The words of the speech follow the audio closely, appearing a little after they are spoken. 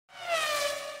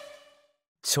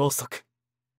超速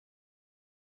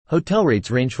Hotel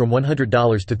rates range from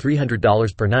 $100 to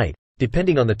 $300 per night,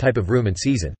 depending on the type of room and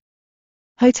season.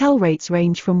 Hotel rates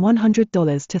range from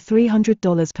 $100 to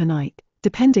 $300 per night,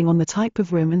 depending on the type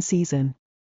of room and season.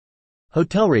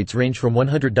 Hotel rates range from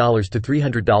 $100 to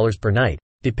 $300 per night,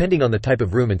 depending on the type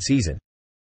of room and season.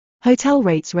 Hotel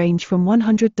rates range from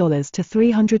 $100 to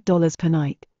 $300 per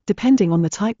night, depending on the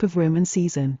type of room and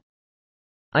season.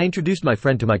 I introduced my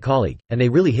friend to my colleague, and they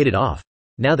really hit it off.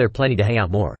 Now they're planning to hang out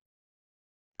more.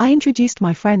 I introduced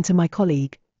my friend to my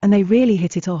colleague, and they really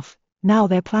hit it off. Now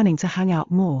they're planning to hang out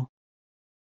more.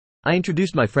 I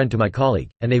introduced my friend to my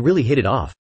colleague, and they really hit it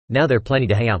off. Now they're planning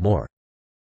to hang out more.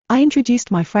 I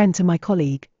introduced my friend to my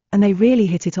colleague, and they really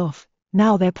hit it off.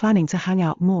 Now they're planning to hang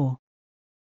out more.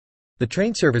 The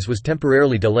train service was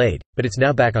temporarily delayed, but it's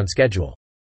now back on schedule.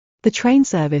 The train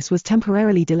service was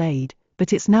temporarily delayed,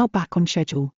 but it's now back on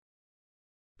schedule.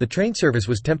 The train service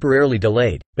was temporarily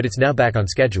delayed, but it's now back on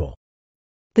schedule.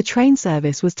 The train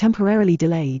service was temporarily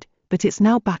delayed, but it's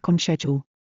now back on schedule.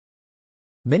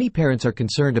 Many parents are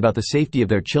concerned about the safety of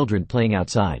their children playing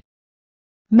outside.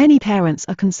 Many parents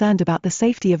are concerned about the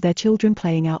safety of their children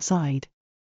playing outside.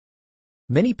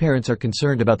 Many parents are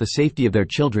concerned about the safety of their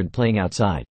children playing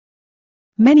outside.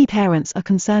 Many parents are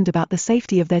concerned about the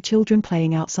safety of their children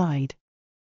playing outside.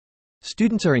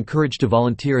 Students are encouraged to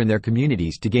volunteer in their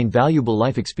communities to gain valuable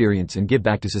life experience and give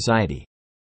back to society.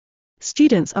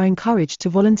 Students are encouraged to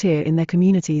volunteer in their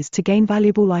communities to gain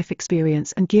valuable life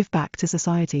experience and give back to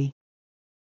society.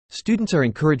 Students are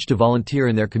encouraged to volunteer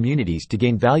in their communities to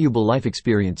gain valuable life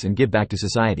experience and give back to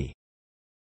society.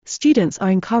 Students are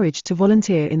encouraged to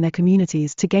volunteer in their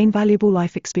communities to gain valuable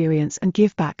life experience and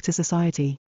give back to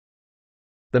society.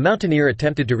 The mountaineer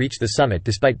attempted to reach the summit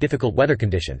despite difficult weather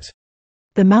conditions.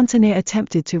 The mountaineer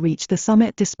attempted to reach the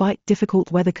summit despite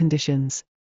difficult weather conditions.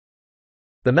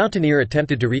 The mountaineer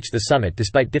attempted to reach the summit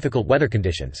despite difficult weather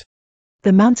conditions.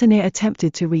 The mountaineer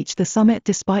attempted to reach the summit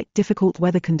despite difficult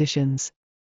weather conditions.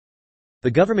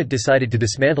 The government decided to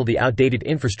dismantle the outdated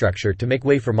infrastructure to make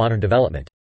way for modern development.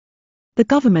 The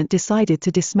government decided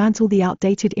to dismantle the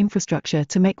outdated infrastructure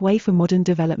to make way for modern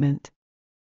development.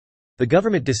 The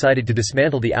government decided to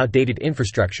dismantle the outdated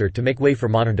infrastructure to make way for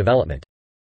modern development.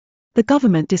 The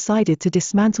government decided to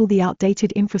dismantle the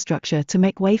outdated infrastructure to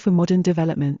make way for modern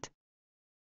development.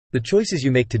 The choices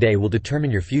you make today will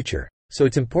determine your future, so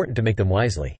it's important to make them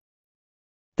wisely.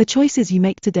 The choices you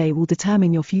make today will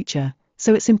determine your future,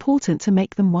 so it's important to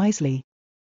make them wisely.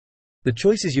 The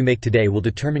choices you make today will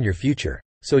determine your future,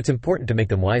 so it's important to make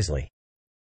them wisely.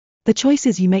 The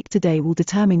choices you make today will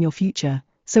determine your future,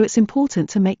 so it's important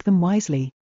to make them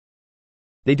wisely.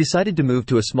 They decided to move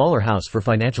to a smaller house for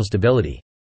financial stability.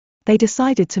 They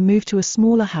decided to move to a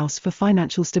smaller house for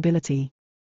financial stability.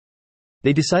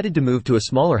 They decided to move to a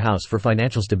smaller house for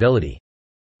financial stability.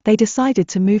 They decided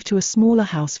to move to a smaller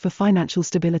house for financial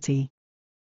stability.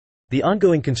 The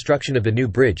ongoing construction of the new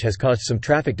bridge has caused some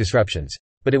traffic disruptions,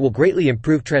 but it will greatly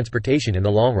improve transportation in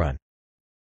the long run.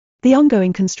 The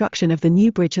ongoing construction of the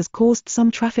new bridge has caused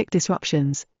some traffic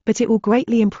disruptions, but it will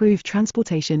greatly improve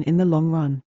transportation in the long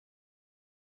run.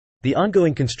 The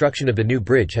ongoing construction of the new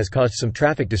bridge has caused some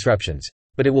traffic disruptions,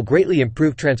 but it will greatly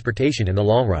improve transportation in the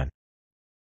long run.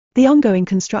 The ongoing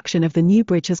construction of the new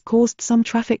bridge has caused some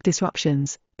traffic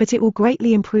disruptions, but it will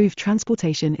greatly improve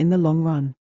transportation in the long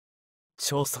run.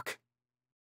 超速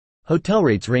Hotel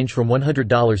rates range from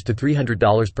 $100 to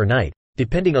 $300 per night,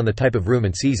 depending on the type of room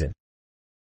and season.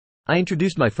 I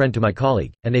introduced my friend to my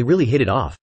colleague, and they really hit it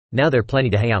off. Now they're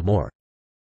planning to hang out more.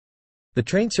 The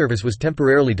train service was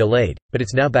temporarily delayed, but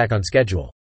it's now back on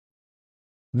schedule.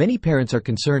 Many parents are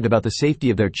concerned about the safety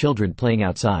of their children playing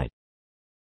outside.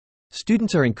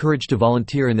 Students are encouraged to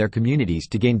volunteer in their communities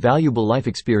to gain valuable life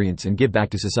experience and give back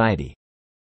to society.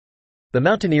 The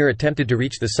mountaineer attempted to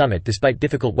reach the summit despite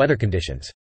difficult weather conditions.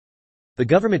 The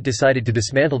government decided to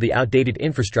dismantle the outdated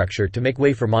infrastructure to make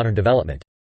way for modern development.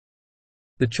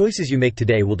 The choices you make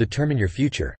today will determine your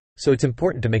future, so it's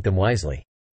important to make them wisely.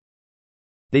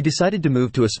 They decided to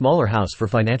move to a smaller house for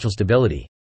financial stability.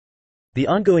 The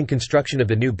ongoing construction of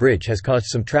the new bridge has caused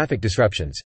some traffic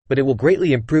disruptions, but it will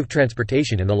greatly improve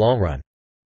transportation in the long run.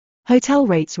 Hotel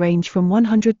rates range from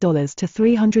 $100 to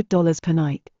 $300 per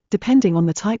night, depending on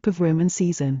the type of room and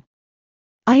season.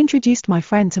 I introduced my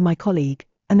friend to my colleague,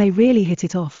 and they really hit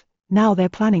it off. Now they're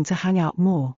planning to hang out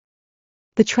more.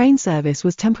 The train service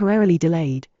was temporarily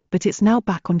delayed, but it's now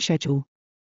back on schedule.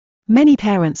 Many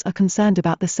parents are concerned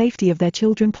about the safety of their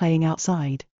children playing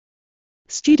outside.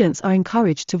 Students are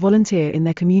encouraged to volunteer in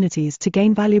their communities to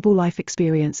gain valuable life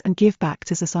experience and give back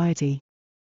to society.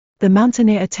 The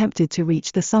mountaineer attempted to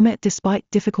reach the summit despite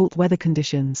difficult weather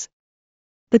conditions.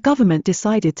 The government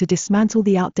decided to dismantle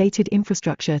the outdated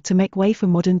infrastructure to make way for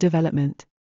modern development.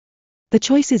 The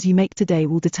choices you make today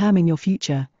will determine your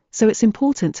future, so it's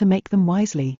important to make them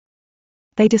wisely.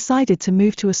 They decided to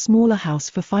move to a smaller house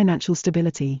for financial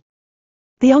stability.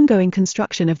 The ongoing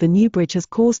construction of the new bridge has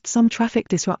caused some traffic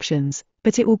disruptions,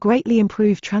 but it will greatly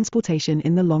improve transportation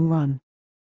in the long run.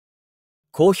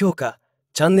 高評価、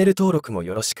チャンネル登録も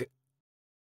よろしく。